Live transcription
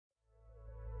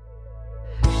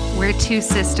We're two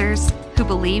sisters who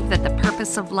believe that the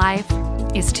purpose of life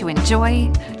is to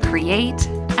enjoy, create,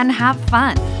 and have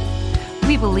fun.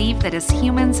 We believe that as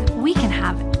humans, we can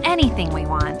have anything we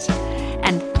want,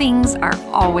 and things are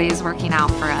always working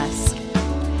out for us.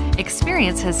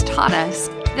 Experience has taught us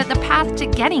that the path to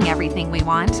getting everything we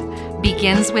want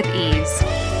begins with ease.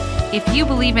 If you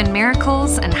believe in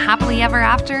miracles and happily ever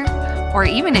after, or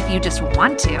even if you just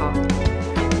want to,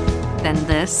 then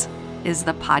this is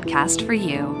the podcast for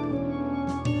you.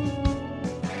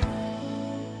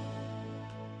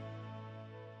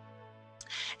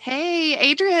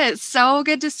 Hey, Adria, it's so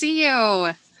good to see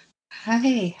you.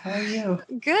 Hi, how are you?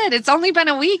 Good. It's only been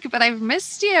a week, but I've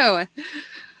missed you.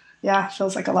 Yeah,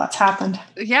 feels like a lot's happened.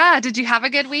 Yeah. Did you have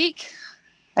a good week?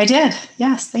 I did.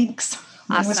 Yes, thanks.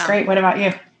 Awesome. It was great. What about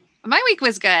you? My week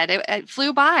was good. It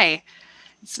flew by.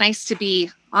 It's nice to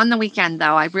be on the weekend,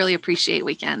 though. I really appreciate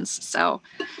weekends. So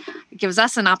it gives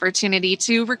us an opportunity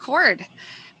to record.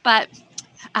 But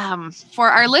for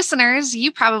our listeners, you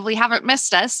probably haven't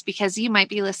missed us because you might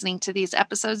be listening to these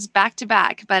episodes back to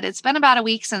back. But it's been about a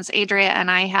week since Adria and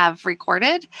I have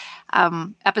recorded.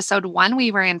 Episode 1,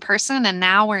 we were in person, and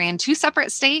now we're in 2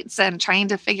 separate states and trying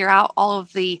to figure out all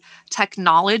of the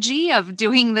technology of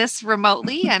doing this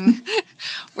remotely. And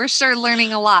we're sure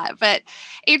learning a lot. But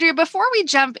Adria, before we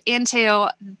jump into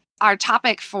our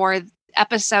topic for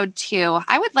episode 2,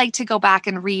 I would like to go back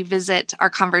and revisit our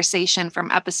conversation from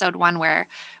episode 1, where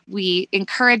we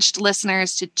encouraged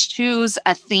listeners to choose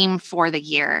a theme for the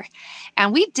year.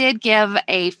 And we did give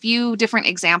a few different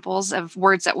examples of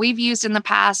words that we've used in the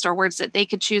past or words that they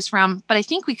could choose from, but I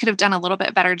think we could have done a little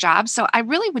bit better job. So I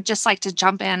really would just like to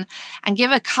jump in and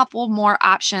give a couple more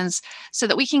options so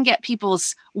that we can get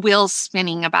people's wheels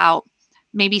spinning about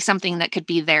maybe something that could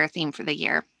be their theme for the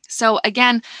year. So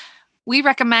again, we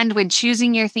recommend when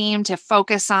choosing your theme to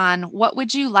focus on what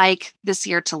would you like this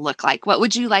year to look like? What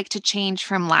would you like to change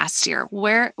from last year?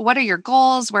 What are your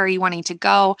goals? Where are you wanting to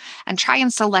go? And try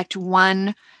and select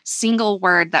one single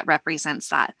word that represents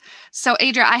that. So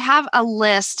Adria, I have a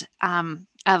list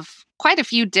of quite a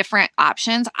few different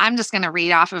options. I'm just going to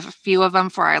read off of a few of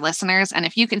them for our listeners. And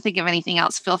if you can think of anything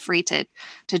else, feel free to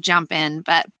jump in.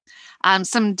 But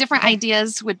some different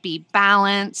ideas would be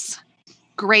balance,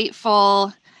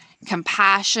 grateful,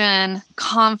 compassion,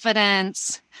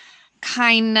 confidence,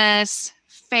 kindness,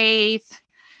 faith,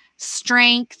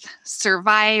 strength,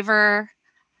 survivor,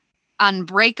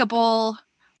 unbreakable,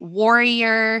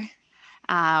 warrior,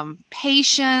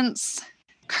 patience,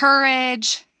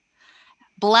 courage,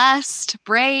 blessed,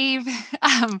 brave.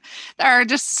 There are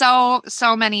just so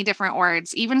many different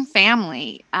words, even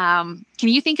family. Can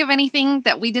you think of anything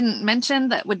that we didn't mention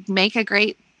that would make a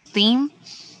great theme?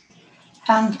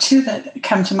 2 that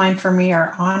come to mind for me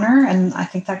are honor, and I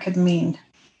think that could mean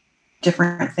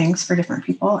different things for different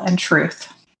people, and truth.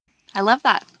 I love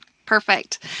that.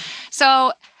 Perfect.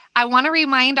 So I want to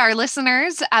remind our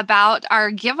listeners about our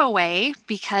giveaway,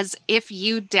 because if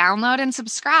you download and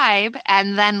subscribe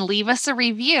and then leave us a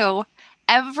review,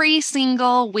 every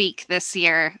single week this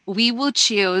year, we will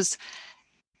choose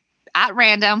at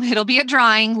random. It'll be a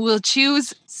drawing. We'll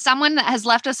choose someone that has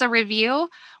left us a review.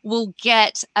 Will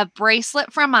get a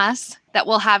bracelet from us that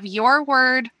will have your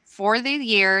word for the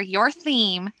year, your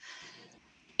theme,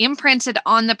 imprinted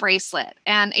on the bracelet.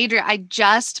 And Adria, I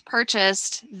just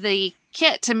purchased the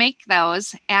kit to make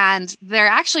those, and they're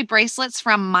actually bracelets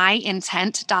from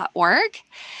myintent.org.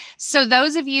 So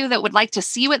those of you that would like to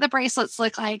see what the bracelets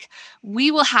look like,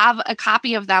 we will have a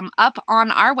copy of them up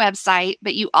on our website,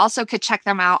 but you also could check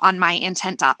them out on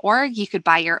myintent.org. You could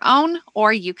buy your own,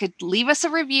 or you could leave us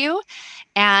a review.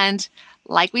 And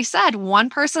like we said, one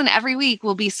person every week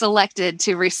will be selected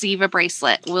to receive a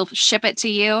bracelet. We'll ship it to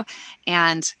you.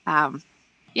 And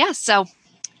so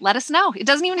let us know. It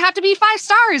doesn't even have to be 5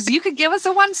 stars. You could give us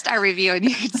a 1-star review and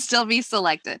you could still be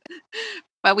selected.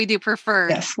 But we do prefer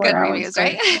good reviews,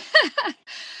 right?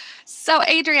 So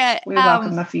Adria, we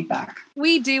welcome the feedback.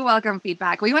 We do welcome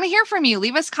feedback. We want to hear from you.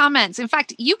 Leave us comments. In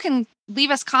fact, you can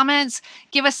leave us comments,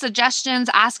 give us suggestions,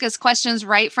 ask us questions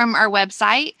right from our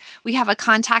website. We have a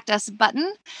contact us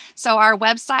button. So our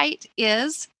website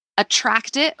is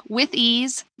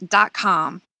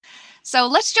attractitwithease.com. So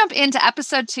let's jump into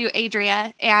episode 2,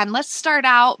 Adria, and let's start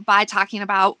out by talking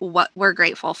about what we're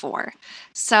grateful for.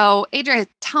 So Adria,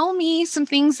 tell me some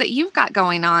things that you've got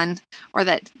going on or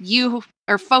that you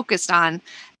are focused on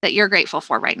that you're grateful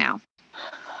for right now.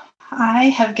 I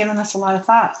have given this a lot of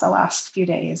thought the last few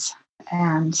days,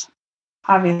 and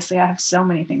obviously I have so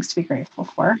many things to be grateful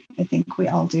for. I think we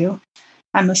all do.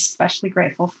 I'm especially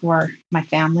grateful for my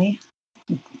family.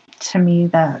 to me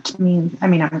that means, I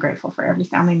mean, I'm grateful for every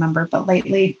family member, but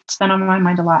lately it's been on my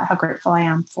mind a lot how grateful I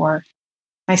am for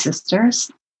my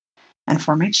sisters and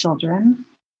for my children.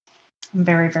 I'm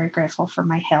very, very grateful for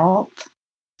my health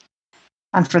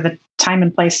and for the time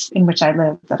and place in which I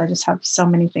live, that I just have so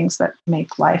many things that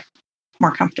make life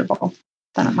more comfortable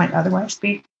than it might otherwise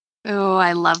be. Oh,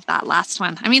 I love that last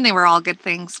one. I mean, they were all good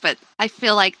things, but I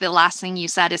feel like the last thing you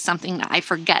said is something that I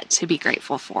forget to be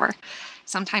grateful for.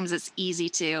 Sometimes it's easy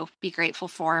to be grateful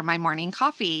for my morning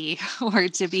coffee or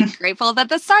to be grateful that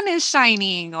the sun is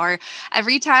shining, or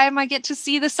every time I get to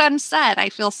see the sunset, I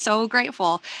feel so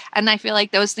grateful. And I feel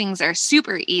like those things are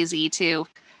super easy to,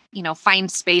 find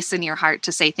space in your heart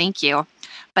to say thank you.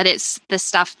 But it's the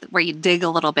stuff where you dig a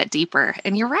little bit deeper.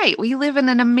 And you're right, we live in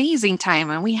an amazing time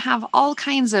and we have all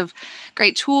kinds of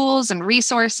great tools and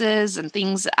resources and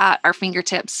things at our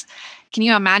fingertips. Can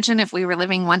you imagine if we were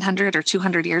living 100 or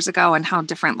 200 years ago and how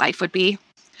different life would be?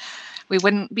 We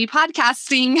wouldn't be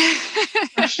podcasting.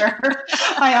 For sure.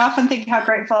 I often think how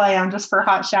grateful I am just for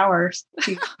hot showers,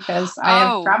 because I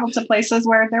have traveled to places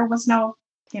where there was no,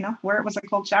 where it was a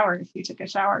cold shower if you took a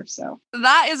shower. So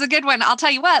that is a good one. I'll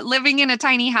tell you what, living in a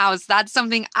tiny house, that's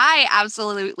something I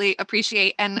absolutely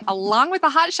appreciate. And along with a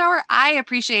hot shower, I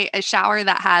appreciate a shower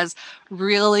that has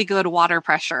really good water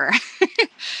pressure.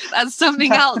 That's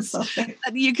something else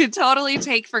that you could totally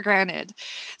take for granted.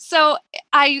 So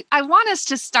I want us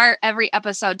to start every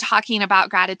episode talking about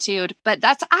gratitude, but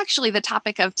that's actually the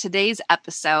topic of today's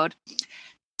episode.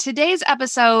 Today's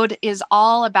episode is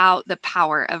all about the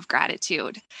power of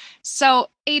gratitude.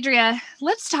 So, Adria,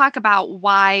 let's talk about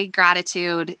why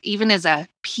gratitude even is a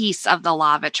piece of the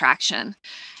law of attraction.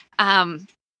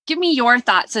 Give me your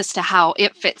thoughts as to how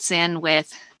it fits in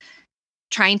with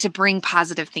trying to bring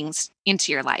positive things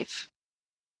into your life.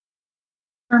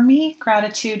 For me,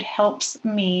 gratitude helps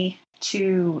me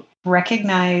to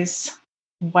recognize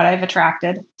what I've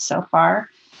attracted so far,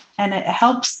 and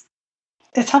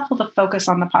it's helpful to focus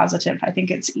on the positive. I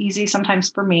think it's easy sometimes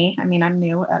for me. I mean, I'm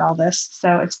new at all this,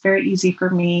 so it's very easy for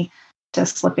me to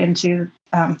slip into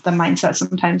the mindset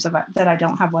sometimes that I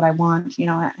don't have what I want.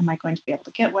 Am I going to be able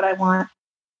to get what I want?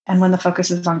 And when the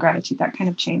focus is on gratitude, that kind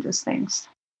of changes things.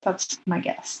 That's my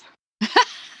guess.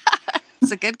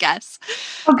 It's a good guess.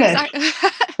 Oh, good.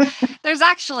 There's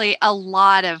actually a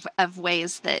lot of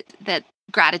ways that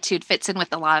gratitude fits in with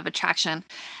the law of attraction.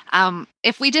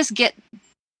 If we just get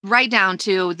right down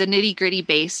to the nitty gritty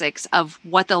basics of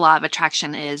what the law of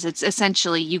attraction is, it's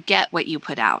essentially you get what you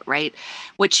put out, right?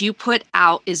 What you put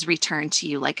out is returned to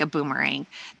you like a boomerang.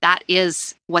 That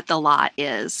is what the law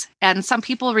is. And some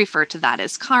people refer to that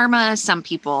as karma. Some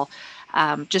people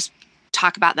just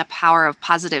talk about the power of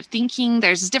positive thinking.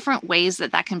 There's different ways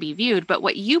that can be viewed, but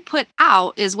what you put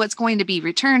out is what's going to be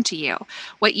returned to you.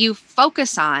 What you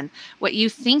focus on, what you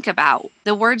think about,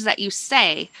 the words that you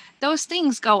say, those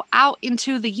things go out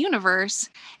into the universe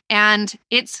and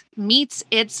it meets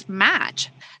its match.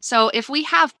 So if we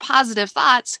have positive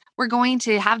thoughts, we're going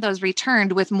to have those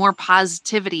returned with more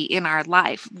positivity in our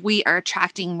life. We are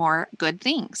attracting more good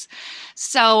things.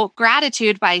 So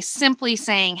gratitude, by simply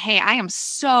saying, hey, I am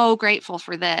so grateful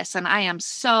for this, and I am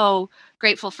so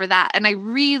grateful for that, and I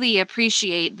really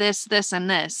appreciate this, this, and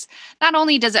this. Not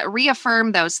only does it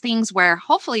reaffirm those things where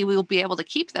hopefully we will be able to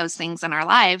keep those things in our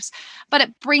lives, but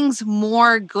it brings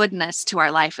more goodness to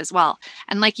our life as well.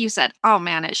 And like you said, oh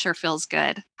man, it sure feels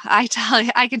good. I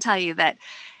can tell you that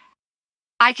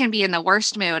I can be in the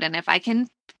worst mood, and if I can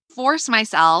force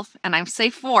myself, and I say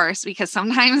force because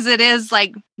sometimes it is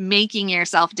like making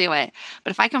yourself do it,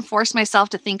 but if I can force myself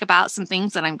to think about some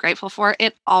things that I'm grateful for,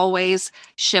 it always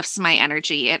shifts my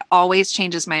energy. It always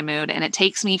changes my mood, and it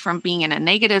takes me from being in a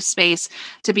negative space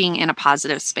to being in a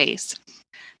positive space.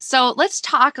 So let's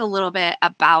talk a little bit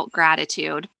about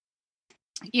gratitude.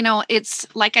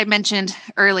 It's like I mentioned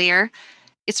earlier,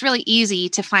 it's really easy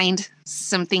to find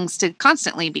some things to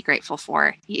constantly be grateful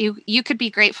for. You could be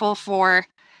grateful for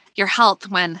your health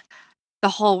when the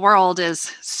whole world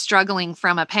is struggling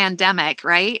from a pandemic,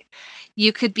 right?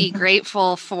 You could be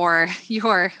grateful for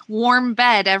your warm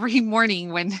bed every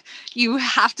morning when you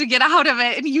have to get out of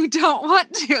it and you don't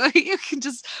want to. You can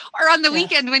just, or on the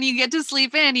weekend when you get to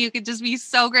sleep in, you could just be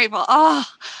so grateful. Oh,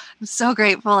 I'm so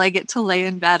grateful I get to lay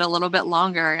in bed a little bit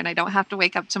longer and I don't have to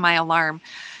wake up to my alarm.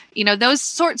 Those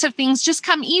sorts of things just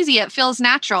come easy. It feels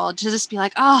natural to just be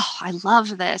like, oh, I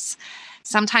love this.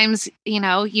 Sometimes,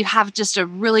 you have just a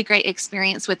really great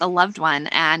experience with a loved one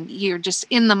and you're just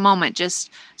in the moment, just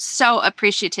so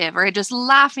appreciative, or just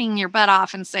laughing your butt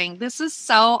off and saying, this is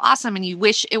so awesome. And you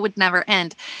wish it would never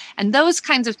end. And those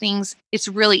kinds of things, it's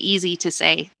really easy to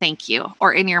say thank you,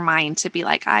 or in your mind to be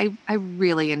like, I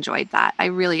really enjoyed that. I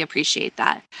really appreciate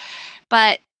that.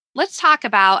 But let's talk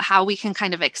about how we can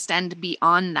kind of extend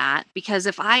beyond that. Because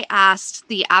if I asked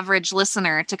the average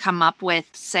listener to come up with,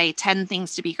 say, 10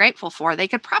 things to be grateful for, they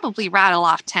could probably rattle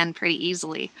off 10 pretty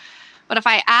easily. But if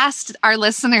I asked our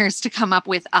listeners to come up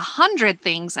with 100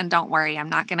 things, and don't worry, I'm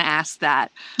not going to ask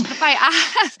that. But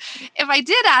if I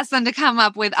did ask them to come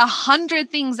up with 100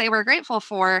 things they were grateful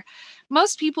for,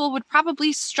 most people would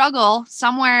probably struggle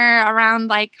somewhere around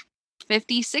like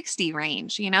 50, 60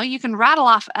 range. You can rattle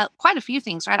off quite a few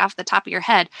things right off the top of your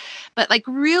head, but like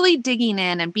really digging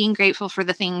in and being grateful for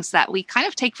the things that we kind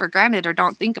of take for granted or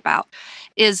don't think about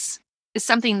is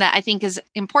something that I think is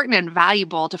important and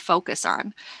valuable to focus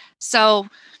on. So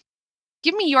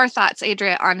give me your thoughts,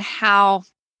 Adria, on how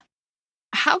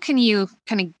can you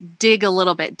kind of dig a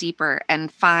little bit deeper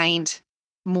and find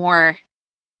more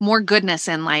goodness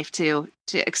in life to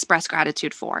express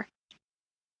gratitude for?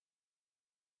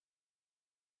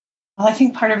 Well, I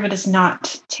think part of it is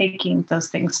not taking those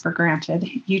things for granted.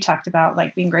 You talked about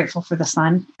like being grateful for the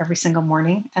sun every single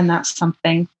morning, and that's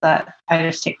something that I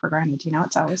just take for granted.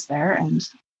 It's always there, and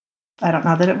I don't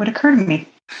know that it would occur to me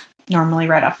normally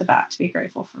right off the bat to be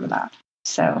grateful for that.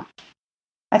 So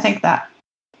I think that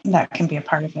can be a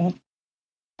part of it.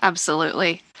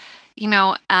 Absolutely.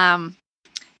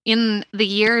 In the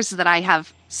years that I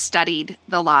have studied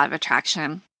the law of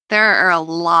attraction, there are a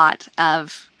lot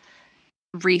of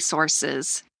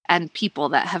resources and people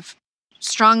that have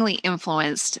strongly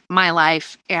influenced my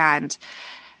life and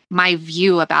my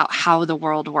view about how the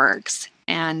world works.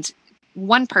 And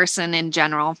one person in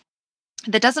general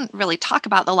that doesn't really talk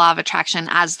about the law of attraction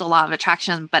as the law of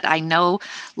attraction, but I know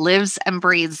lives and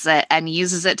breathes it and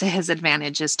uses it to his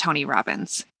advantage, is Tony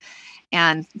Robbins.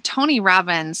 And Tony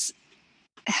Robbins,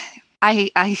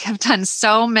 I have done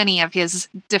so many of his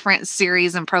different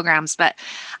series and programs, but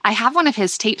I have one of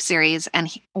his tape series,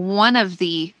 and one of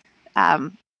the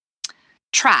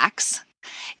tracks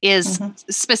is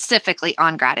specifically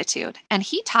on gratitude. And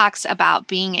he talks about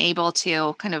being able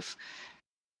to kind of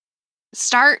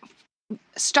start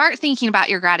thinking about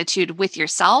your gratitude with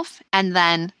yourself and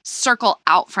then circle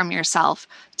out from yourself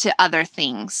to other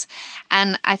things.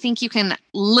 And I think you can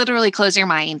literally close your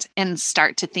mind and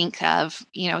start to think of,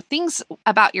 things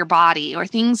about your body, or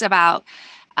things about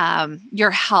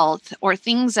your health, or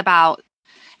things about,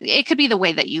 it could be the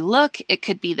way that you look. It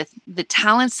could be the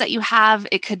talents that you have.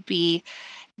 It could be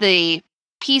the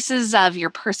pieces of your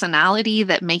personality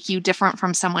that make you different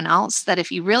from someone else, that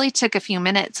if you really took a few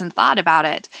minutes and thought about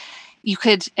it, you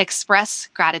could express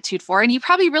gratitude for, and you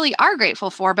probably really are grateful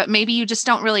for, but maybe you just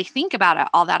don't really think about it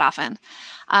all that often.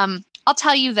 I'll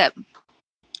tell you that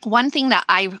one thing that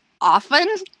I often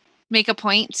make a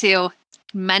point to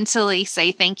mentally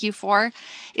say thank you for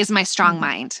is my strong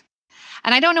mind.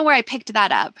 And I don't know where I picked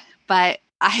that up, but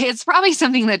it's probably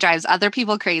something that drives other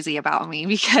people crazy about me,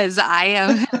 because I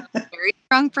am a very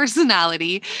strong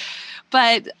personality.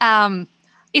 But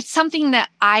it's something that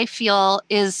I feel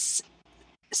is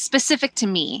specific to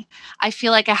me. I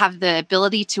feel like I have the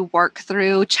ability to work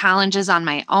through challenges on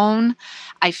my own.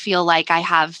 I feel like I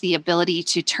have the ability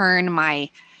to turn my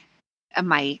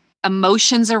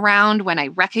emotions around when I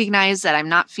recognize that I'm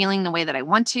not feeling the way that I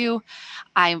want to.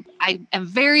 I am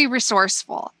very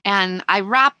resourceful, and I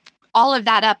wrap all of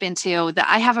that up into that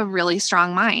I have a really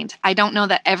strong mind. I don't know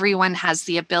that everyone has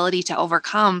the ability to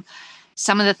overcome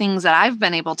some of the things that I've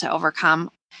been able to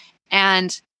overcome.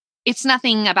 And it's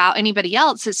nothing about anybody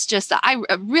else. It's just that I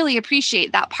really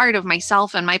appreciate that part of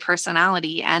myself and my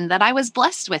personality, and that I was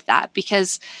blessed with that,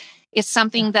 because it's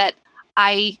something that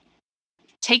I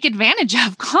take advantage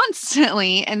of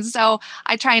constantly. And so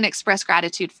I try and express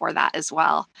gratitude for that as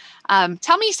well.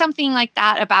 Tell me something like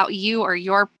that about you, or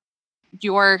your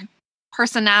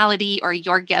personality, or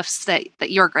your gifts that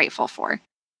you're grateful for.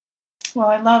 Well,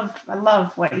 I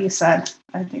love what you said.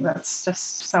 I think that's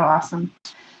just so awesome.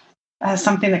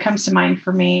 Something that comes to mind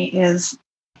for me is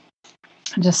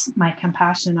just my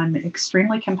compassion. I'm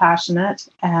extremely compassionate,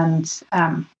 and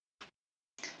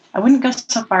I wouldn't go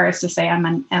so far as to say I'm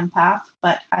an empath,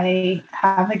 but I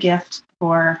have a gift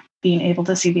for being able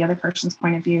to see the other person's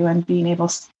point of view, and being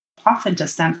able often to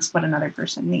sense what another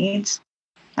person needs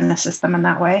and assist them in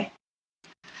that way.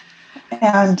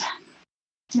 And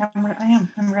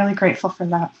I'm really grateful for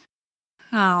that.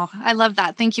 Oh, I love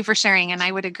that. Thank you for sharing. And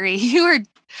I would agree. You're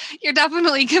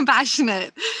definitely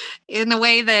compassionate in a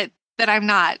way that that I'm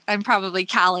not. I'm probably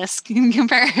callous in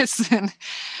comparison.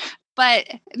 But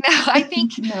no,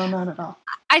 No, not at all.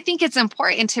 I think it's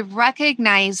important to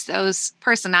recognize those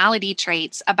personality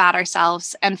traits about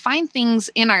ourselves and find things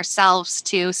in ourselves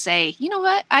to say, you know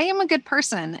what, I am a good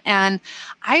person and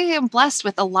I am blessed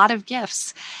with a lot of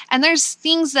gifts. And there's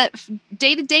things that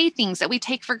day to day things that we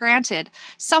take for granted.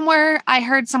 Somewhere I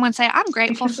heard someone say, I'm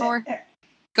grateful Because for.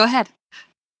 Go ahead.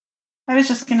 I was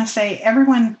just going to say,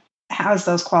 everyone has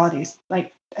those qualities.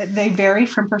 Like they vary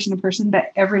from person to person, but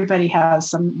everybody has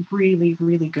some really,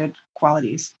 really good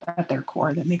qualities at their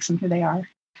core that makes them who they are.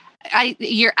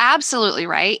 You're absolutely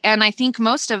right. And I think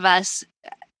most of us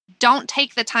don't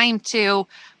take the time to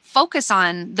focus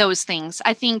on those things.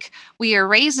 I think we are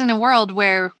raised in a world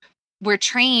where we're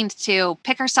trained to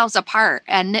pick ourselves apart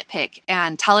and nitpick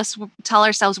and tell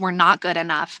ourselves we're not good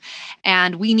enough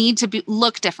and we need to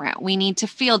look different, we need to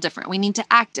feel different, we need to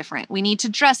act different, we need to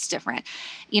dress different.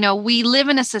 We live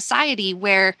in a society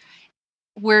where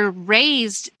we're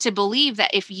raised to believe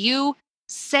that if you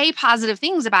say positive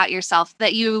things about yourself,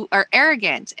 that you are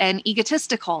arrogant and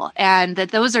egotistical and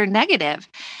that those are negative.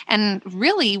 And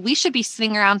really, we should be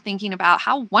sitting around thinking about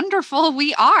how wonderful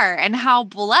we are and how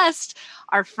blessed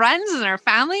our friends and our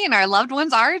family and our loved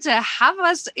ones are to have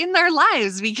us in their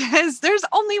lives, because there's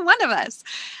only one of us.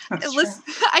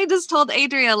 I just told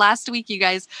Adria last week, you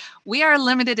guys, we are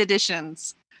limited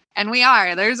editions. And we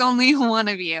are. There's only one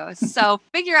of you. So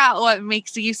figure out what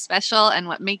makes you special and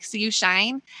what makes you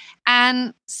shine,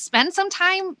 and spend some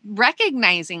time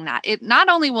recognizing that. It not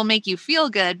only will make you feel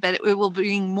good, but it will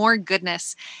bring more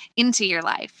goodness into your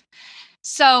life.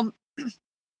 So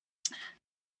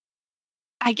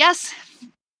I guess,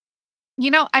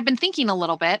 I've been thinking a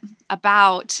little bit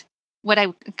about what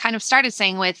I kind of started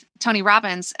saying with Tony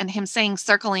Robbins and him saying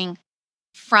circling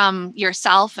from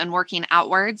yourself and working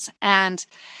outwards. And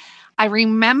I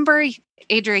remember,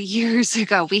 Adria, years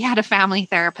ago, we had a family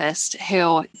therapist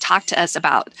who talked to us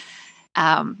about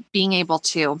being able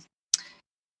to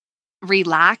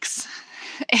relax.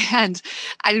 And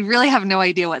I really have no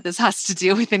idea what this has to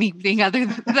do with anything other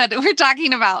than that we're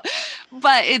talking about.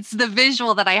 But it's the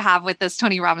visual that I have with this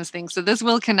Tony Robbins thing. So this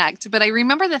will connect. But I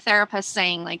remember the therapist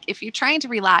saying, like, if you're trying to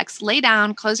relax, lay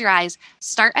down, close your eyes,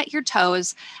 start at your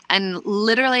toes, and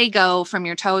literally go from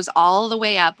your toes all the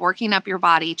way up, working up your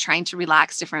body, trying to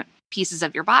relax different pieces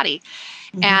of your body.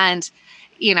 Mm-hmm. And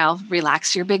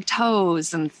relax your big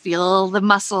toes and feel the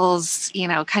muscles,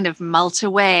 kind of melt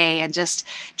away, and just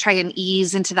try and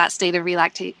ease into that state of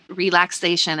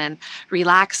relaxation and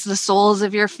relax the soles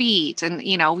of your feet. And,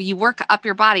 you work up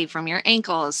your body from your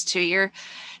ankles to your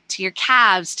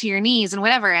calves, to your knees and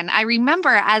whatever. And I remember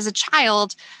as a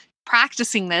child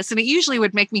practicing this, and it usually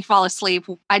would make me fall asleep.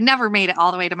 I never made it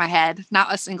all the way to my head,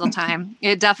 not a single time.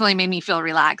 It definitely made me feel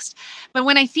relaxed. But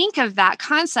when I think of that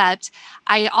concept,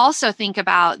 I also think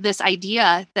about this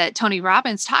idea that Tony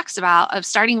Robbins talks about of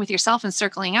starting with yourself and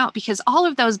circling out, because all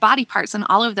of those body parts and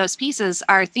all of those pieces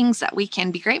are things that we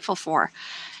can be grateful for.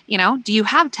 Do you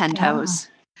have 10 toes?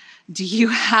 Do you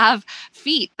have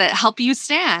feet that help you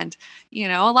stand?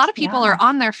 A lot of people are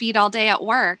on their feet all day at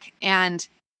work, and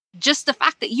just the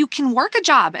fact that you can work a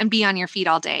job and be on your feet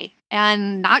all day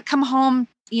and not come home,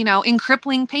 in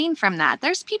crippling pain from that.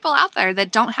 There's people out there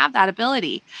that don't have that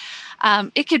ability.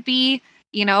 It could be,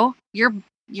 your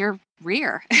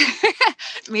rear.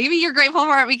 Maybe you're grateful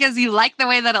for it because you like the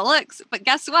way that it looks, but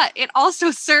guess what? It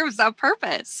also serves a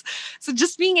purpose. So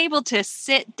just being able to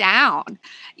sit down,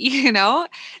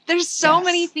 there's so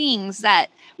many things that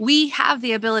we have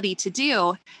the ability to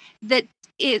do that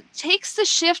it takes the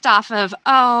shift off of,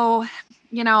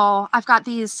 I've got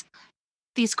these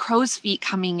crow's feet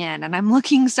coming in and I'm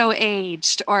looking so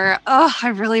aged, or,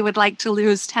 I really would like to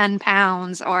lose 10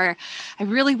 pounds, or I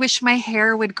really wish my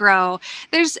hair would grow.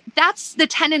 That's the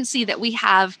tendency that we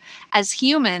have as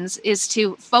humans, is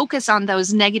to focus on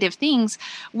those negative things,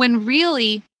 when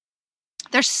really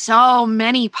there's so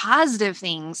many positive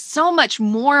things, so much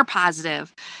more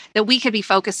positive that we could be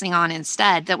focusing on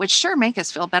instead, that would sure make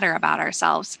us feel better about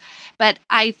ourselves. But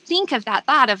I think of that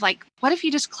thought of, like, what if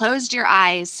you just closed your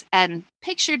eyes and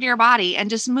pictured your body and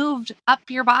just moved up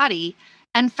your body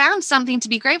and found something to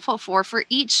be grateful for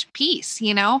each piece?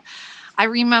 I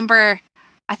remember,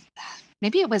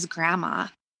 maybe it was grandma,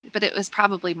 but it was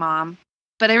probably mom.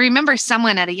 But I remember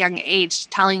someone at a young age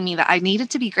telling me that I needed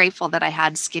to be grateful that I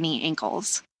had skinny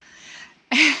ankles.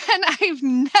 And I've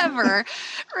never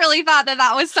really thought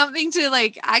that was something to,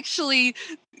 like, actually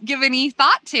give any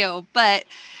thought to. But,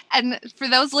 and for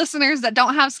those listeners that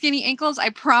don't have skinny ankles, I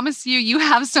promise you, you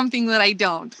have something that I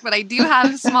don't. But I do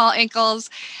have small ankles,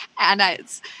 and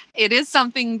it is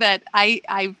something that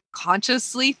I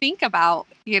consciously think about.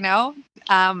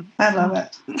 I love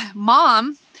it.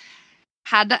 Mom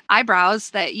had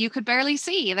eyebrows that you could barely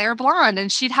see. They were blonde, and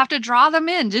she'd have to draw them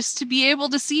in just to be able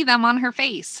to see them on her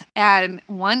face. And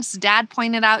once Dad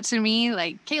pointed out to me,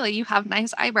 like, Kayla, you have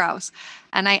nice eyebrows.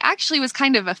 And I actually was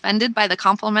kind of offended by the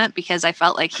compliment because I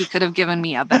felt like he could have given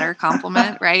me a better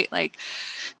compliment, right? Like,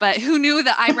 but who knew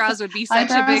that eyebrows would be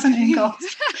such a big and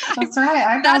ankles. That's right.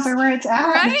 Eyebrows are where it's at.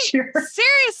 Right?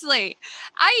 Seriously.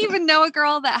 I even know a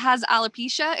girl that has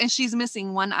alopecia and she's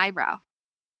missing one eyebrow.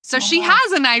 So she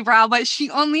has an eyebrow, but she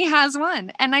only has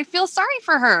one. And I feel sorry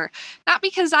for her, not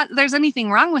because there's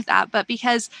anything wrong with that, but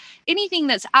because anything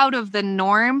that's out of the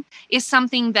norm is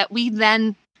something that we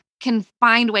then can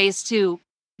find ways to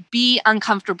be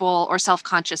uncomfortable or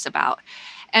self-conscious about.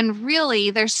 And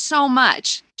really, there's so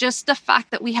much. Just the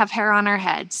fact that we have hair on our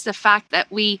heads, the fact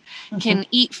that we can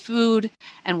eat food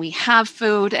and we have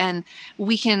food and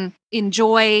we can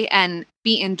enjoy and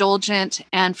be indulgent.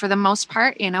 And for the most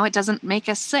part, it doesn't make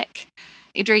us sick.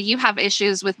 Adria, you have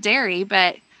issues with dairy,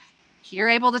 but you're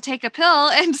able to take a pill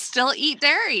and still eat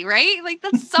dairy, right? Like,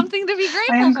 that's something to be grateful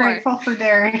for. I am grateful for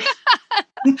dairy.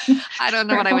 I don't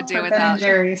know what I would do without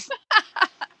Jerry's.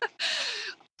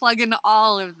 Plug in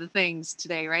all of the things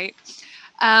today, right?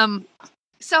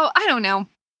 So I don't know.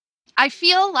 I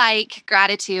feel like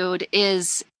gratitude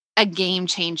is a game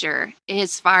changer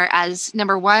as far as,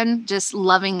 number one, just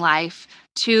loving life,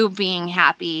 two, being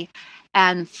happy,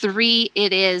 and three,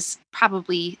 it is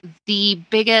probably the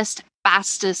biggest,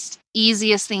 fastest,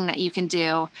 easiest thing that you can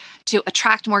do to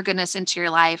attract more goodness into your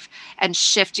life and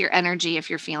shift your energy if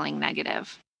you're feeling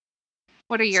negative.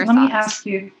 What are your thoughts? Let me ask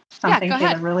you something,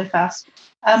 Kayla, really fast.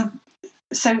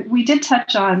 So we did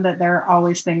touch on that there are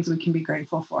always things we can be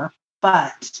grateful for,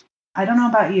 but I don't know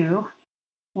about you.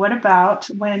 What about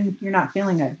when you're not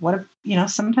feeling good? What if,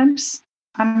 sometimes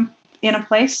I'm in a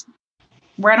place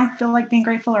where I don't feel like being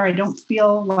grateful, or I don't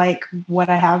feel like what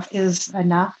I have is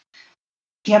enough.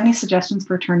 Do you have any suggestions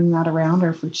for turning that around,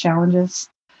 or for challenges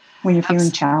when you're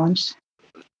feeling challenged?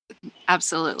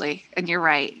 Absolutely. And you're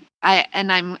right.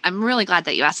 I'm really glad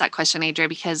that you asked that question, Adria,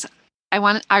 because I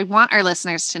want our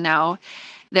listeners to know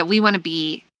that we want to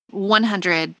be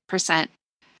 100%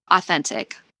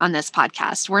 authentic on this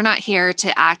podcast. We're not here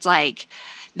to act like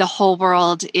the whole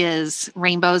world is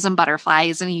rainbows and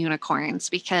butterflies and unicorns,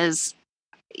 because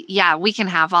yeah, we can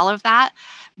have all of that.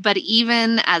 But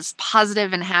even as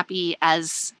positive and happy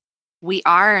as we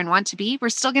are and want to be, we're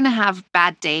still going to have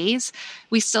bad days.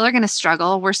 We still are going to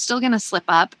struggle. We're still going to slip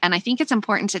up. And I think it's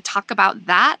important to talk about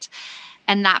that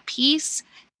and that piece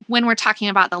when we're talking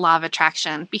about the law of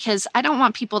attraction, because I don't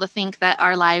want people to think that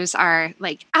our lives are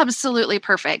like absolutely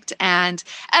perfect and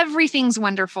everything's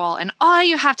wonderful and all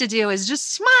you have to do is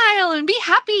just smile and be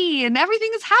happy and everything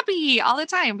is happy all the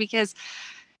time, because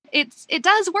it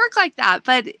does work like that,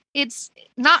 but it's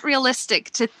not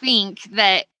realistic to think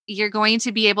that you're going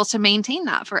to be able to maintain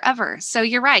that forever. So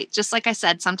you're right. Just like I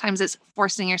said, sometimes it's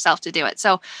forcing yourself to do it.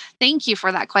 So thank you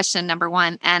for that question, number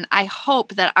one. And I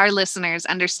hope that our listeners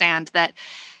understand that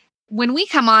when we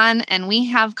come on and we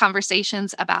have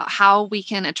conversations about how we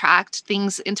can attract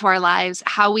things into our lives,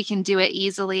 how we can do it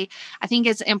easily, I think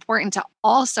it's important to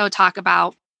also talk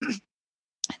about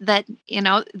that,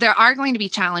 there are going to be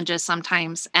challenges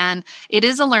sometimes, and it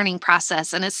is a learning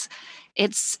process, and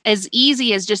it's as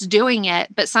easy as just doing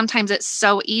it, but sometimes it's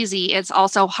so easy, it's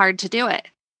also hard to do it.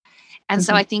 And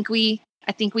so I think we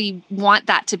want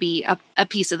that to be a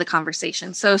piece of the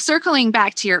conversation. So circling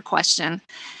back to your question,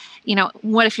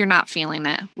 what if you're not feeling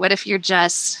it? What if you're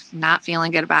just not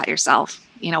feeling good about yourself?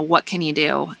 What can you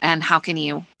do, and how can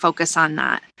you focus on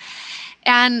that?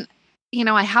 And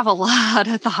I have a lot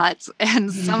of thoughts,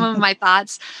 and some of my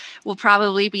thoughts will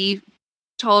probably be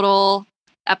total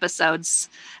episodes,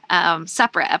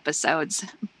 separate episodes.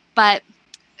 But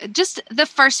just the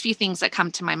first few things that come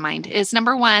to my mind is,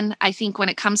 number one, I think when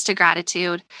it comes to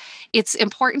gratitude, it's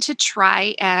important to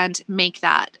try and make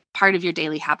that part of your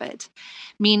daily habit.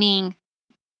 Meaning,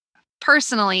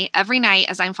 personally, every night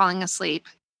as I'm falling asleep,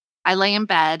 I lay in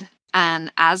bed,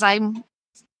 and as I'm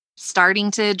starting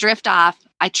to drift off,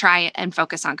 I try and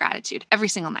focus on gratitude every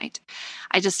single night.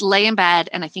 I just lay in bed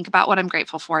and I think about what I'm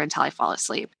grateful for until I fall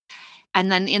asleep.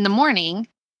 And then in the morning,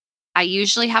 I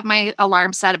usually have my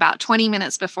alarm set about 20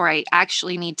 minutes before I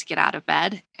actually need to get out of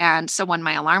bed. And so when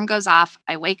my alarm goes off,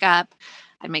 I wake up,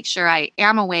 I make sure I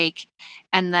am awake,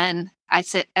 and then I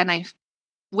sit and I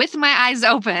with my eyes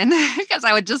open, because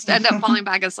I would just end up falling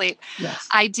back asleep. Yes.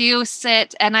 I do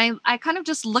sit and I kind of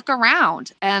just look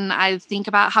around and I think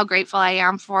about how grateful I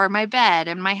am for my bed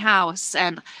and my house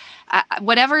and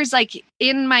whatever's like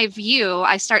in my view.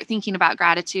 I start thinking about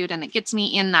gratitude, and it gets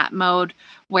me in that mode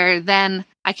where then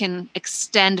I can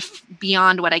extend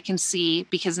beyond what I can see,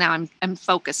 because now I'm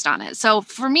focused on it. So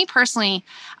for me personally,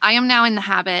 I am now in the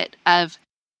habit of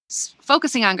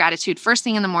focusing on gratitude first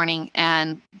thing in the morning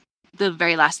and the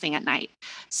very last thing at night.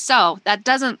 So that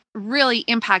doesn't really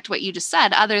impact what you just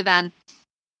said, other than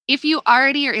if you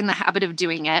already are in the habit of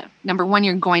doing it, number one,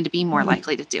 you're going to be more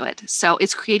likely to do it. So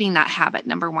it's creating that habit,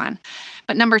 number one.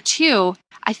 But number two,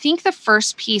 I think the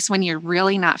first piece when you're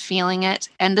really not feeling it,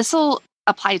 and this will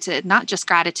apply to not just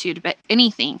gratitude, but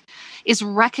anything, is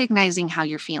recognizing how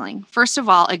you're feeling. First of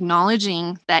all,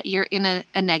 acknowledging that you're in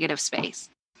a negative space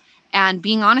and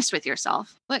being honest with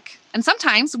yourself. Look, and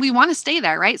sometimes we want to stay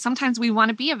there, right? Sometimes we want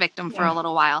to be a victim for a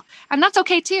little while, and that's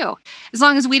okay too. As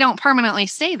long as we don't permanently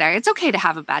stay there. It's okay to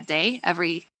have a bad day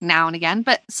every now and again,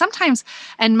 but sometimes,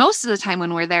 and most of the time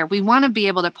when we're there, we want to be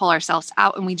able to pull ourselves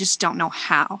out, and we just don't know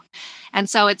how. And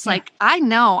so it's like, I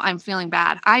know I'm feeling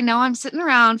bad. I know I'm sitting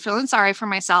around feeling sorry for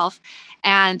myself,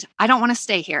 and I don't want to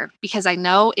stay here because I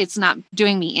know it's not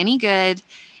doing me any good.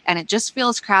 And it just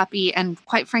feels crappy. And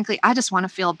quite frankly, I just want to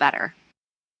feel better.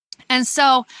 And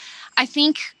so I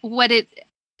think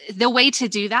the way to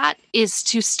do that is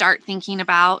to start thinking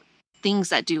about things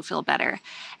that do feel better.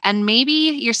 And maybe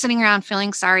you're sitting around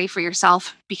feeling sorry for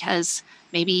yourself because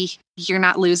maybe you're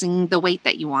not losing the weight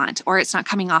that you want, or it's not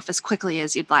coming off as quickly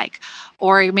as you'd like.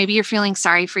 Or maybe you're feeling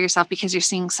sorry for yourself because you're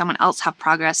seeing someone else have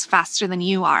progress faster than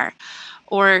you are.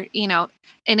 Or,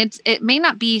 and it may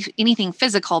not be anything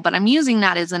physical, but I'm using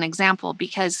that as an example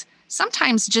because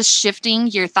sometimes just shifting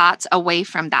your thoughts away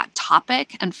from that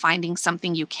topic and finding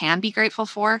something you can be grateful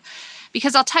for.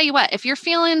 Because I'll tell you what, if you're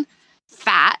feeling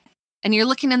fat and you're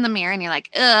looking in the mirror and you're like,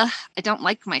 ugh, I don't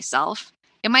like myself,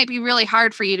 it might be really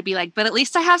hard for you to be like, but at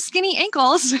least I have skinny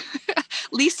ankles. At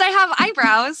least I have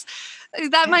eyebrows.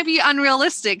 That might be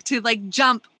unrealistic to like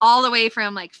jump all the way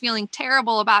from like feeling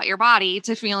terrible about your body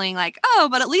to feeling like, oh,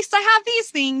 but at least I have these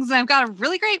things. I've got a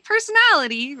really great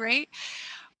personality, right?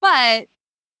 But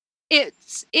it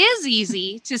is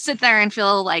easy to sit there and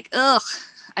feel like, ugh,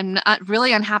 I'm not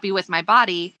really unhappy with my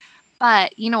body.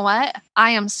 But you know what?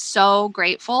 I am so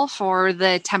grateful for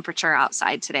the temperature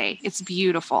outside today. It's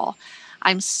beautiful.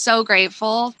 I'm so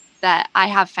grateful that I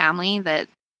have family that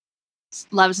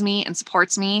loves me and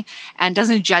supports me and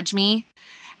doesn't judge me.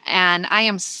 And I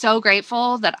am so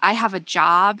grateful that I have a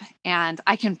job and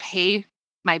I can pay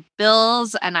my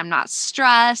bills and I'm not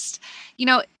stressed,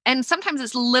 and sometimes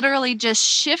it's literally just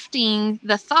shifting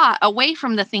the thought away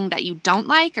from the thing that you don't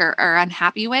like or are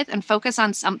unhappy with and focus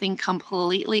on something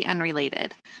completely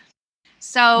unrelated.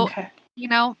 So,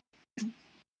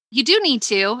 you do need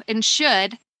to and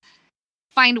should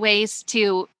find ways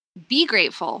to be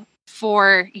grateful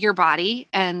for your body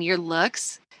and your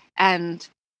looks. And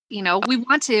we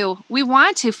want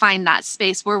to find that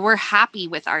space where we're happy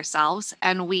with ourselves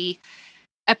and we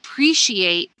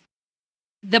appreciate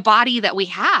the body that we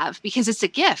have because it's a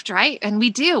gift, right? And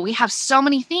we have so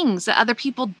many things that other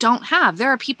people don't have.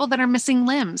 There are people that are missing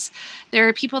limbs. There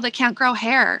are people that can't grow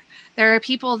hair. There are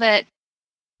people that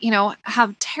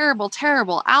have terrible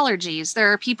allergies.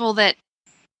 There are people that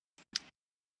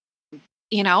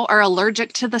are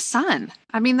allergic to the sun.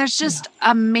 I mean, there's just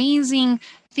amazing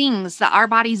things that our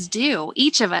bodies do.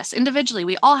 Each of us individually,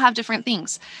 we all have different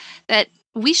things that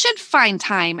we should find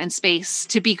time and space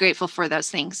to be grateful for those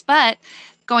things. But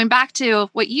going back to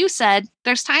what you said,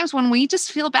 there's times when we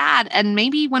just feel bad. And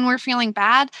maybe when we're feeling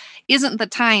bad isn't the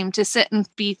time to sit and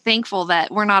be thankful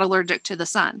that we're not allergic to the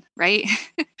sun, right?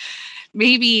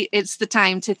 Maybe it's the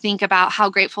time to think about how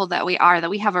grateful that we are that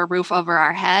we have a roof over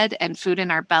our head and food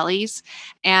in our bellies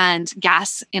and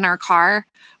gas in our car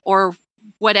or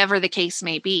whatever the case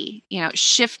may be,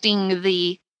 shifting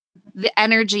the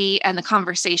energy and the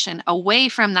conversation away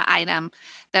from the item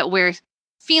that we're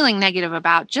feeling negative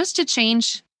about, just to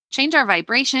change our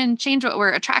vibration, change what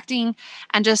we're attracting.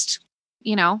 And just,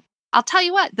 I'll tell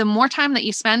you what, the more time that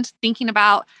you spend thinking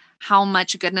about how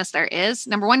much goodness there is,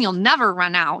 number one, you'll never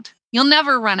run out. You'll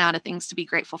never run out of things to be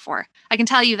grateful for. I can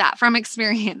tell you that from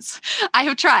experience. I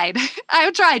have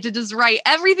tried to just write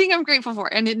everything I'm grateful for,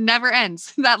 and it never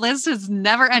ends. That list has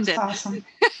never ended. That's awesome.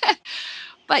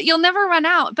 But you'll never run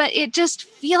out. But it just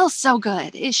feels so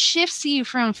good. It shifts you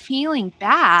from feeling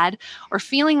bad or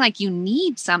feeling like you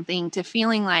need something to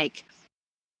feeling like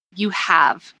you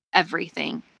have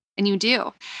everything. And you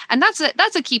do. And that's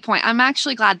a key point. I'm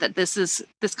actually glad that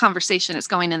this conversation is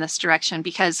going in this direction,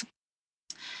 because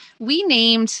we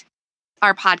named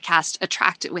our podcast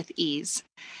Attract It with Ease.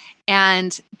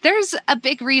 And there's a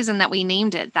big reason that we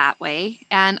named it that way.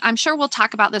 And I'm sure we'll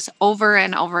talk about this over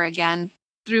and over again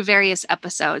through various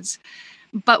episodes.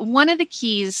 But one of the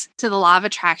keys to the law of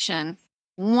attraction,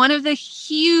 one of the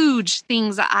huge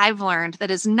things that I've learned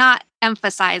that is not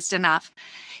emphasized enough,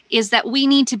 is that we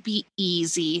need to be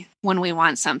easy when we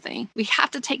want something. We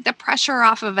have to take the pressure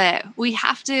off of it. We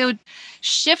have to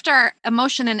shift our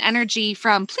emotion and energy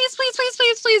from please, please, please,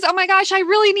 please, please. Oh my gosh, I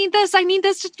really need this. I need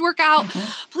this to work out.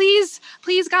 Please,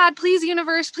 please, God, please,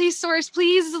 universe, please, source,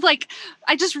 please. Like,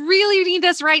 I just really need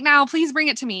this right now. Please bring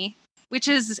it to me, which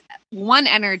is one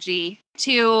energy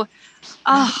to,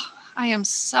 oh, I am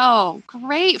so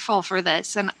grateful for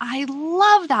this. And I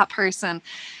love that person.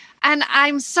 And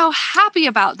I'm so happy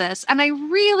about this. And I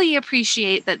really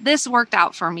appreciate that this worked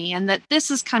out for me and that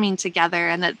this is coming together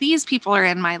and that these people are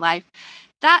in my life.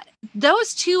 That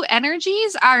those two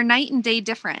energies are night and day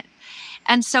different.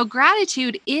 And so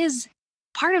gratitude is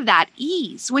part of that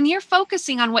ease. When you're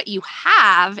focusing on what you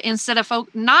have instead of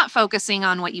not focusing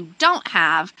on what you don't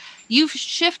have, you've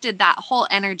shifted that whole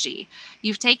energy.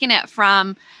 You've taken it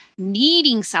from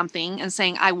needing something and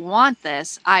saying, I want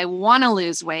this. I want to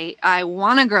lose weight. I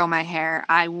want to grow my hair.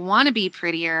 I want to be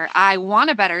prettier. I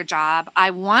want a better job. I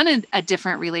want a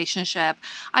different relationship.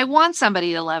 I want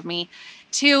somebody to love me,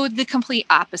 to the complete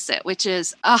opposite, which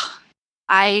is, oh,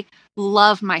 I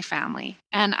love my family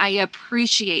and I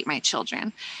appreciate my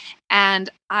children. And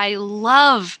I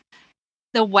love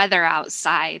the weather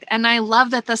outside. And I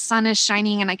love that the sun is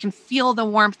shining and I can feel the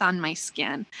warmth on my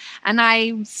skin. And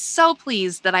I'm so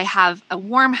pleased that I have a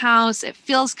warm house. It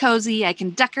feels cozy. I can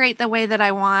decorate the way that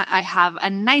I want. I have a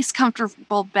nice,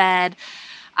 comfortable bed.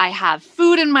 I have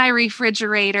food in my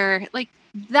refrigerator. Like,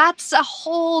 that's a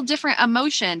whole different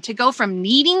emotion to go from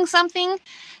needing something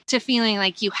to feeling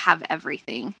like you have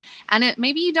everything. And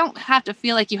maybe you don't have to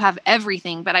feel like you have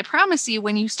everything, but I promise you,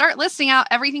 when you start listing out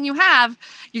everything you have,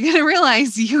 you're going to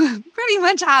realize you pretty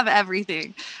much have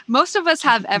everything. Most of us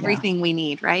have everything we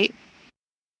need, right?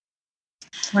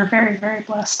 We're very, very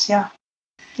blessed. Yeah.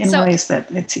 In ways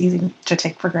that it's easy to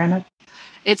take for granted.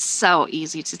 It's so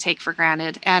easy to take for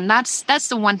granted. And that's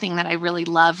the one thing that I really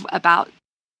love about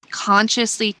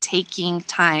consciously taking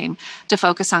time to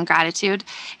focus on gratitude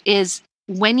is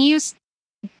when you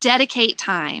dedicate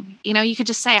time, you could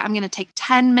just say, I'm going to take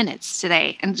 10 minutes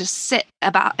today and just sit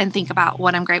about and think about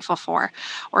what I'm grateful for,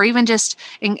 or even just,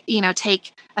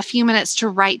 take a few minutes to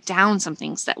write down some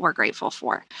things that we're grateful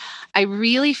for. I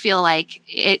really feel like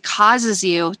it causes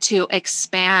you to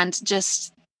expand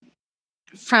just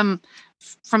from,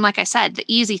 like I said, the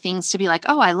easy things to be like,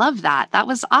 oh, I love that. That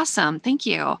was awesome. Thank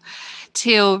you.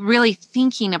 To really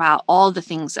thinking about all the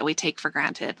things that we take for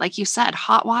granted. Like you said,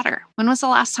 hot water. When was the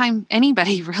last time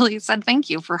anybody really said thank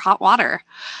you for hot water?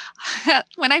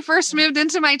 When I first moved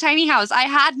into my tiny house, I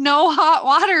had no hot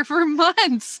water for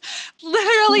months.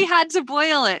 Literally had to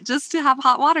boil it just to have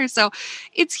hot water. So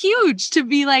it's huge to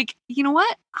be like, you know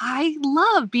what? I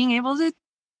love being able to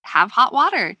have hot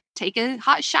water, take a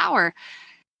hot shower.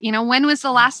 When was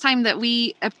the last time that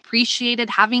we appreciated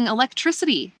having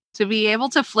electricity to be able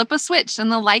to flip a switch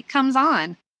and the light comes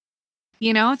on?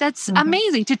 That's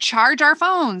amazing. To charge our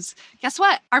phones. Guess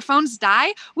what? Our phones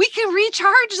die. We can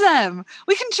recharge them.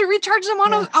 We can recharge them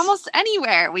on almost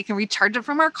anywhere. We can recharge it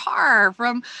from our car,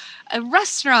 from a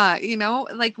restaurant,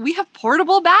 like we have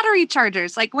portable battery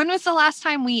chargers. Like, when was the last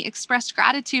time we expressed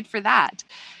gratitude for that?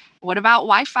 What about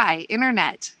Wi-Fi,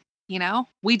 internet?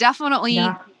 We definitely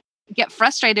get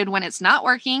frustrated when it's not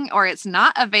working or it's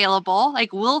not available.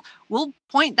 Like, we'll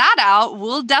point that out.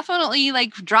 We'll definitely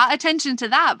draw attention to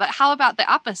that. But how about the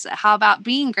opposite? How about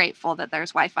being grateful that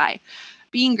there's Wi-Fi,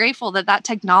 being grateful that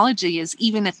technology is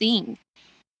even a thing,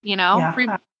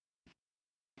 Yeah.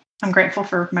 I'm grateful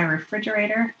for my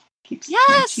refrigerator. Keeps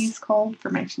my cheese cold for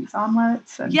my cheese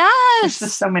omelets. And there's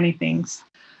just so many things.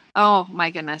 Oh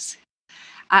my goodness.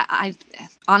 I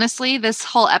honestly, this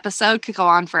whole episode could go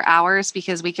on for hours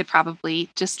because we could probably,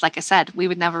 just like I said, we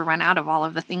would never run out of all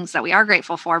of the things that we are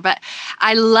grateful for. But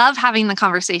I love having the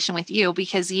conversation with you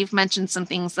because you've mentioned some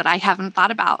things that I haven't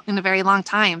thought about in a very long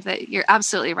time that you're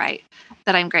absolutely right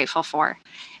that I'm grateful for.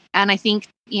 And I think,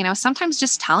 sometimes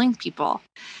just telling people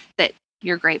that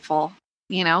you're grateful,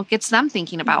 gets them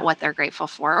thinking about what they're grateful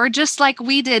for. Or just like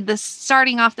we did this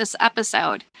starting off this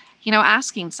episode,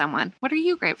 asking someone, what are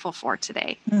you grateful for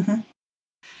today? Mm-hmm.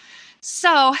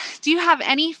 So, do you have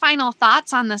any final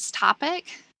thoughts on this topic?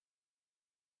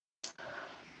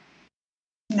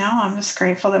 No, I'm just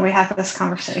grateful that we had this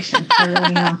conversation. I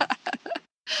really am.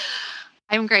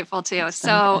 I'm grateful too.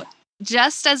 So,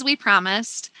 just as we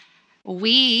promised,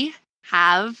 we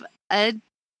have a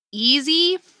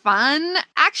easy, fun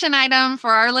action item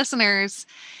for our listeners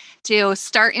to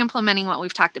start implementing what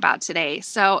we've talked about today.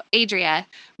 So, Adria,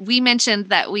 we mentioned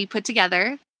that we put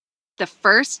together the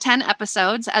first 10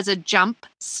 episodes as a jump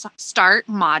start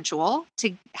module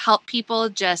to help people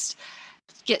just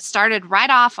get started right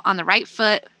off on the right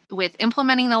foot with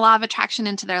implementing the law of attraction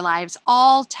into their lives.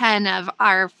 All 10 of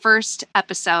our first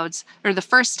episodes, or the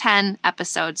first 10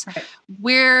 episodes, Right.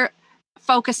 we're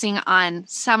focusing on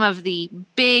some of the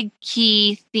big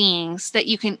key things that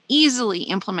you can easily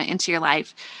implement into your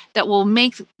life that will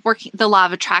make the law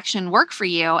of attraction work for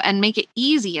you and make it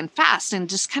easy and fast and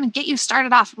just kind of get you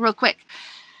started off real quick.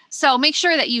 So make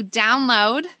sure that you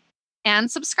download and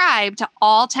subscribe to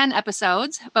all 10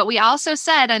 episodes. But we also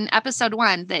said in episode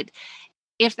 1 that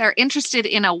if they're interested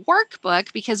in a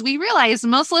workbook, because we realize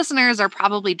most listeners are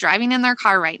probably driving in their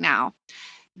car right now,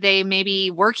 they may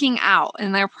be working out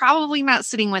and they're probably not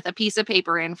sitting with a piece of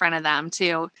paper in front of them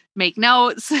to make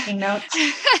notes,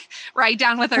 write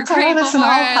down what they're grateful for.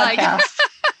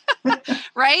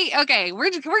 Right? Okay,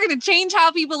 we're going to change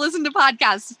how people listen to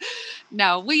podcasts.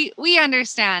 No, we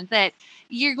understand that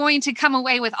you're going to come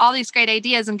away with all these great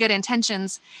ideas and good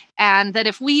intentions, and that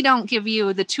if we don't give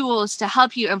you the tools to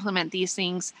help you implement these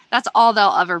things, that's all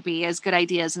they'll ever be, is good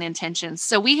ideas and intentions.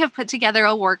 So we have put together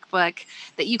a workbook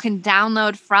that you can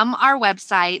download from our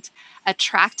website,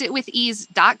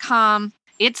 attractitwithease.com.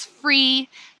 It's free.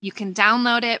 You can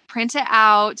download it, print it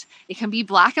out. It can be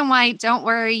black and white. Don't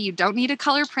worry. You don't need a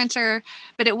color printer,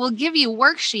 but it will give you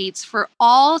worksheets for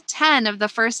all 10 of the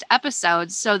first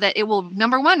episodes so that it will,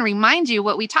 number 1, remind you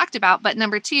what we talked about, but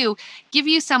number 2, give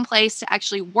you some place to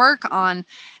actually work on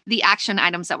the action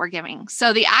items that we're giving.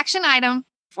 So the action item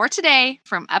for today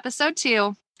from episode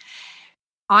 2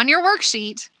 on your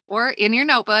worksheet or in your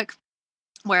notebook,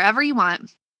 wherever you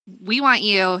want, we want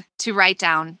you to write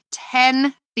down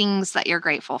 10 things that you're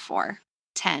grateful for.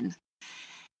 10.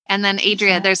 And then,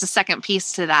 Adria, there's a second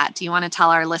piece to that. Do you want to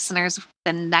tell our listeners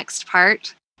the next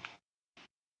part?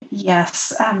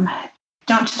 Yes.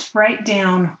 Don't just write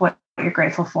down what you're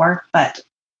grateful for, but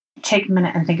take a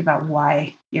minute and think about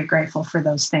why you're grateful for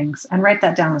those things and write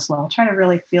that down as well. Try to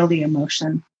really feel the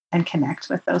emotion and connect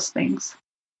with those things.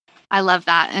 I love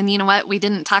that. And you know what? We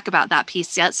didn't talk about that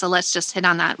piece yet, so let's just hit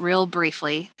on that real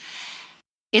briefly.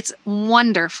 It's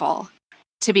wonderful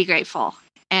to be grateful.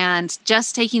 And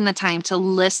just taking the time to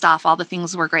list off all the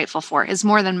things we're grateful for is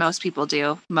more than most people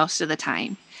do most of the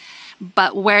time.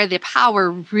 But where the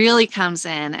power really comes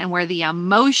in and where the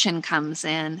emotion comes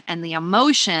in, and the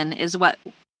emotion is what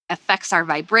affects our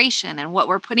vibration and what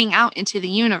we're putting out into the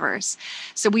universe.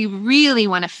 So we really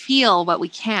want to feel what we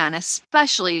can,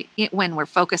 especially when we're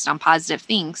focused on positive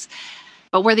things.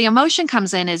 But where the emotion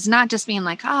comes in is not just being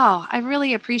like, oh, I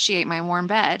really appreciate my warm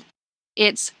bed.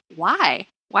 It's why?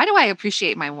 Why do I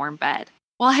appreciate my warm bed?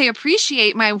 Well, I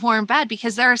appreciate my warm bed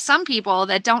because there are some people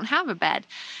that don't have a bed.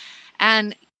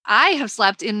 And I have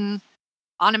slept on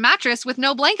a mattress with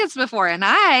no blankets before, and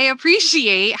I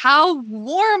appreciate how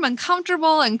warm and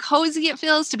comfortable and cozy it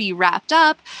feels to be wrapped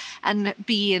up and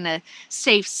be in a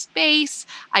safe space.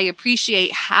 I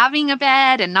appreciate having a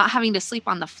bed and not having to sleep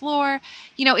on the floor.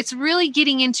 You know, it's really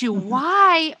getting into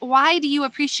why do you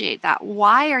appreciate that?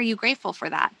 Why are you grateful for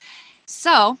that?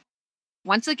 So,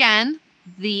 once again,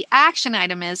 the action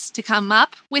item is to come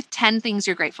up with 10 things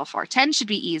you're grateful for. 10 should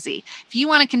be easy. If you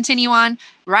want to continue on,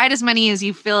 write as many as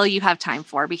you feel you have time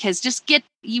for, because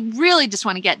you really just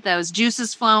want to get those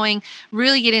juices flowing,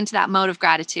 really get into that mode of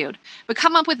gratitude. But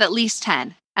come up with at least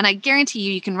 10. And I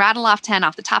guarantee you can rattle off 10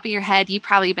 off the top of your head. You've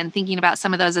probably been thinking about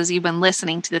some of those as you've been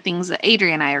listening to the things that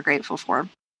Adria and I are grateful for.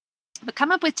 But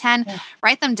come up with 10,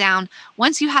 write them down.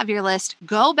 Once you have your list,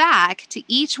 go back to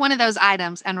each one of those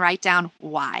items and write down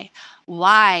why.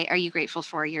 Why are you grateful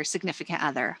for your significant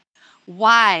other?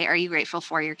 Why are you grateful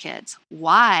for your kids?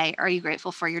 Why are you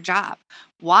grateful for your job?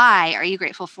 Why are you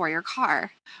grateful for your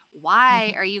car?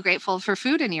 Why are you grateful for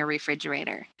food in your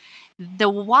refrigerator? The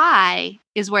why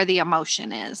is where the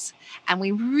emotion is. And we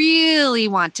really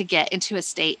want to get into a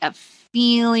state of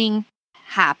feeling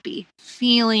happy,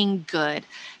 feeling good,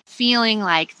 feeling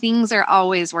like things are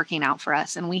always working out for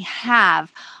us and we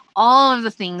have all of the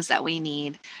things that we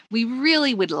need. We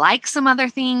really would like some other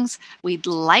things. We'd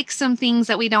like some things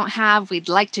that we don't have. We'd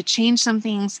like to change some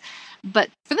things. But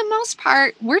for the most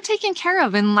part, we're taken care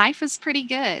of and life is pretty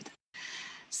good.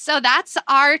 So that's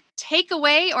our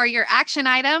takeaway or your action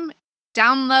item.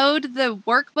 download the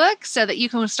workbook so that you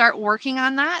can start working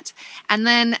on that. And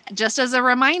then just as a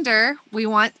reminder, we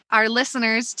want our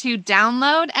listeners to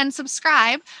download and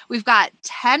subscribe. We've got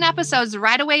 10 episodes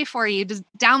right away for you to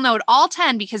download all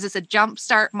 10 because it's a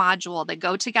jumpstart module that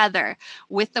go together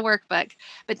with the workbook.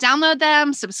 But download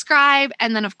them, subscribe,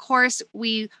 and then of course,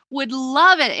 we would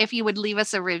love it if you would leave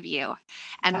us a review.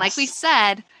 And like we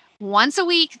said, once a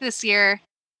week this year,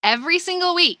 every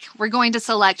single week, we're going to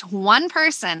select one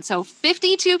person, so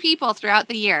 52 people throughout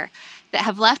the year that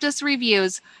have left us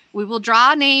reviews. We will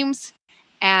draw names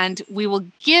and we will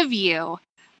give you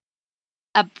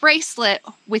a bracelet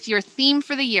with your theme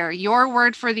for the year, your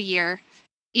word for the year,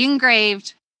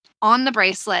 engraved on the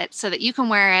bracelet so that you can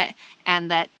wear it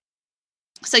and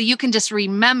so you can just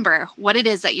remember what it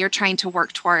is that you're trying to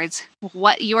work towards,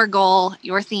 what your goal,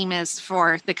 your theme is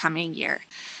for the coming year.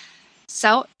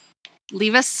 So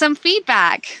leave us some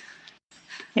feedback.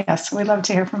 Yes, we love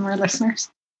to hear from our listeners.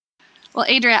 Well,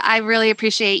 Adria, I really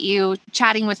appreciate you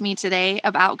chatting with me today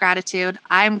about gratitude.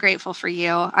 I'm grateful for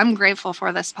you. I'm grateful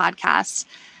for this podcast.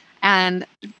 And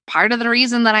part of the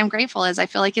reason that I'm grateful is I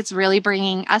feel like it's really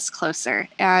bringing us closer.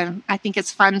 And I think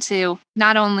it's fun to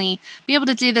not only be able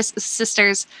to do this as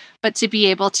sisters, but to be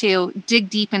able to dig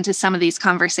deep into some of these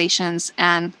conversations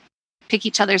and pick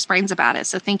each other's brains about it.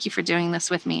 So thank you for doing this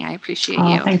with me. I appreciate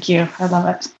you. Thank you. I love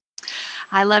it.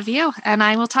 I love you. And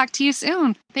I will talk to you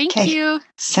soon. Thank you.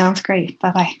 Sounds great.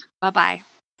 Bye-bye. Bye-bye.